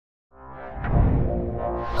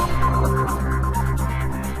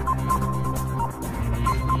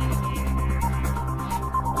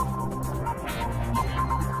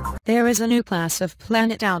there is a new class of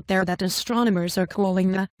planet out there that astronomers are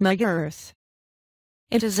calling the mega-Earth.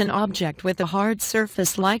 It is an object with a hard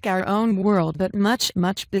surface like our own world but much,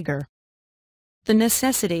 much bigger. The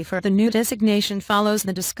necessity for the new designation follows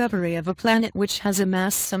the discovery of a planet which has a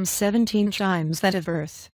mass some 17 times that of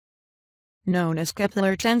Earth. Known as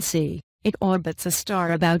Kepler 10c, it orbits a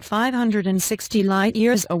star about 560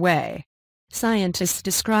 light-years away. Scientists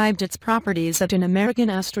described its properties at an American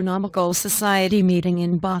Astronomical Society meeting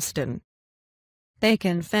in Boston. They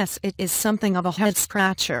confess it is something of a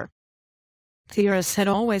head-scratcher. Theorists had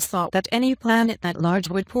always thought that any planet that large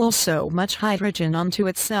would pull so much hydrogen onto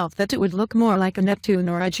itself that it would look more like a Neptune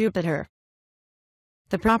or a Jupiter.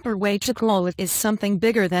 The proper way to call it is something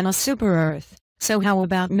bigger than a super-Earth, so how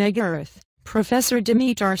about mega-Earth? Professor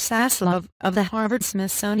Dimitar Saslov, of the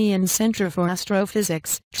Harvard-Smithsonian Center for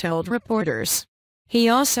Astrophysics, told reporters. He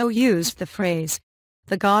also used the phrase,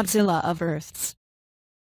 the Godzilla of Earths.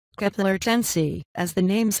 Kepler 10c, as the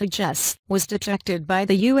name suggests, was detected by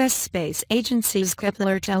the U.S. Space Agency's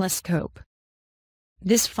Kepler telescope.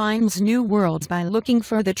 This finds new worlds by looking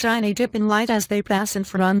for the tiny dip in light as they pass in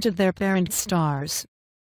front of their parent stars.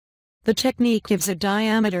 The technique gives a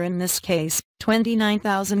diameter, in this case,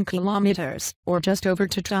 29,000 kilometers, or just over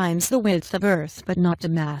 2 times the width of Earth but not the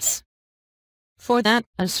mass. For that,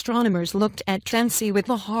 astronomers looked at 10c with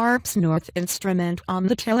the Harp's North instrument on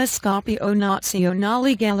the Telescopio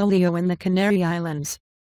Nazionale Galileo in the Canary Islands.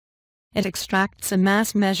 It extracts a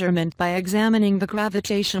mass measurement by examining the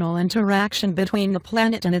gravitational interaction between the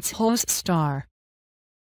planet and its host star.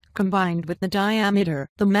 Combined with the diameter,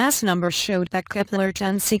 the mass number showed that Kepler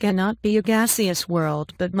 10c cannot be a gaseous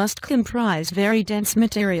world but must comprise very dense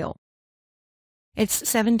material. It's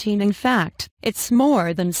 17. In fact, it's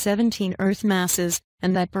more than 17 Earth masses,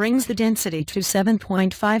 and that brings the density to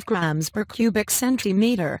 7.5 grams per cubic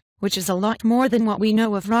centimeter, which is a lot more than what we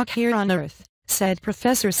know of rock here on Earth, said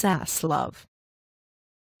Professor Saslov.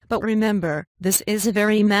 But remember, this is a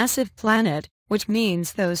very massive planet, which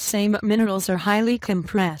means those same minerals are highly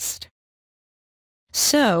compressed.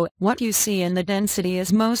 So, what you see in the density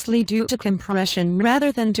is mostly due to compression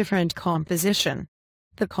rather than different composition.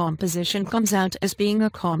 The composition comes out as being a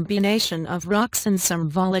combination of rocks and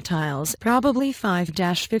some volatiles, probably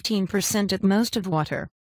 5–15% at most of water.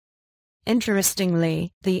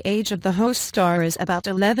 Interestingly, the age of the host star is about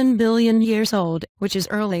 11 billion years old, which is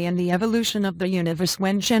early in the evolution of the universe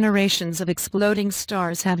when generations of exploding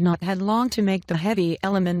stars have not had long to make the heavy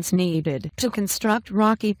elements needed to construct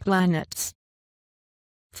rocky planets.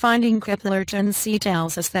 Finding Kepler 10c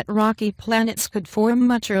tells us that rocky planets could form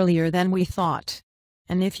much earlier than we thought.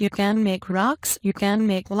 And if you can make rocks, you can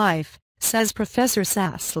make life, says Professor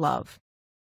Saslov.